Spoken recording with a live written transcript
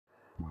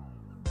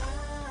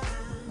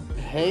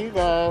Hey you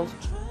guys,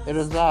 it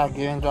is I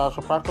again,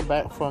 Joshua Parker,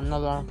 back for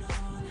another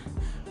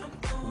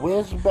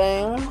Whiz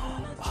Bang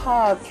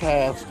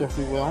podcast, if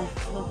you will.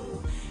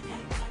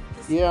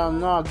 Yeah,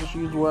 no, I just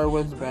used the word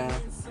Whiz Bang.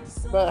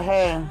 But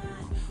hey,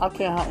 I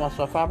can't help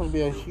myself. I happen to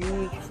be a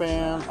huge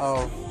fan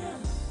of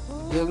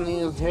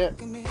Disney's hit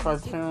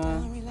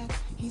cartoon,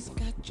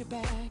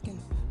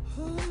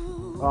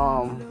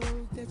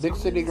 Big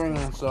City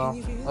Green, so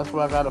that's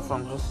where I got it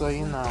from, just so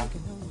you know.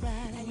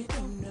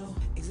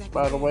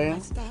 By the way,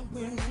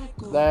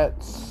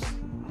 that's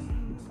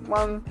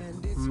one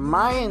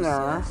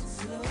minor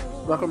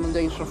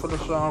recommendation for the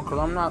show, because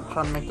I'm not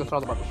trying to make this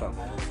all about the show.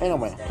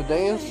 Anyway,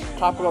 today's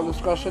topic of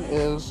discussion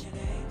is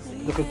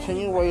the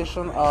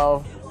continuation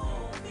of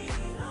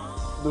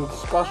the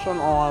discussion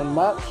on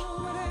much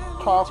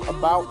talk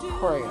about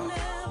prayer.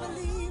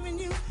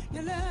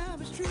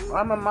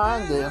 I'm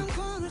reminded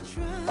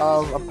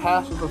of a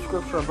passage of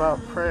scripture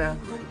about prayer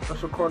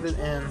that's recorded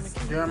in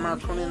Jeremiah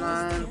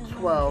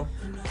 29:12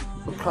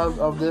 because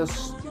of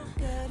this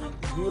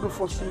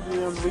beautiful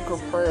CBN week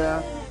of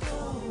prayer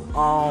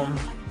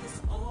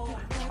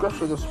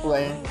scripture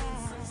display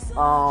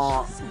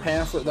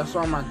pamphlet that's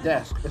on my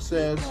desk. It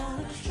says,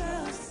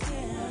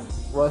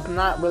 well, it's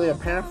not really a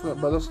pamphlet,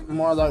 but it's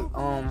more like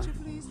a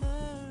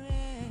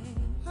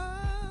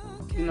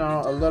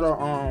little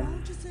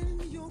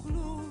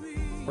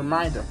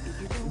reminder.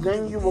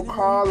 Then you will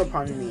call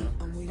upon me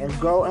and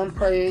go and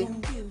pray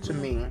to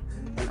me,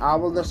 and I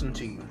will listen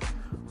to you.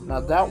 Now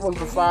that was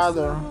the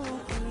Father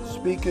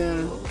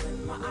speaking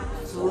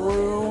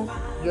through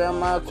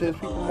Jeremiah to his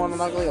people more than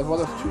likely, as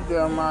well as to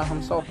Jeremiah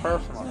himself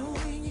personally.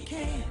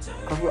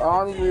 Because we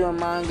all need to be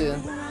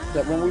reminded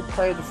that when we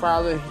pray, the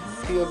Father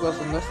hears us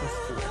and listens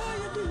to us.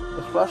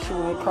 Especially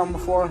when we come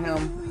before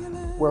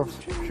Him with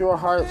pure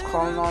hearts,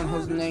 calling on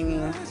His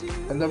name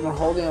and living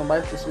holy and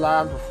righteous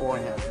lives before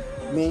Him.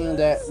 Meaning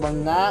that we're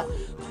not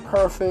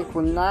perfect,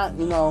 we're not,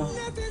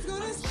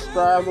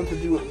 striving to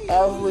do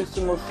every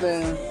single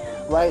thing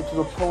right to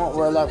the point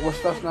where we're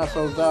stressing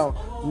ourselves out.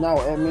 No,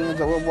 it means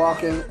that we're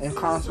walking in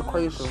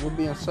consecration. We're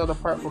being set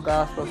apart for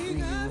God's special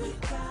use,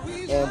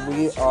 and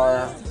we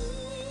are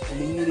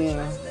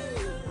leading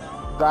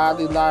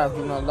godly lives.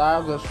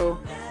 Lives that show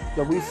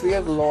that we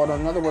fear the Lord.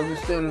 In other words, we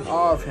stand in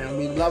awe of Him.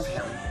 We love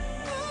Him.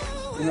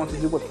 We want to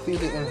do what's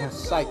pleasing in His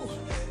sight.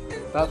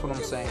 That's what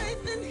I'm saying.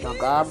 Now,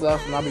 God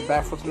bless, and I'll be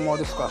back for some more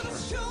discussion.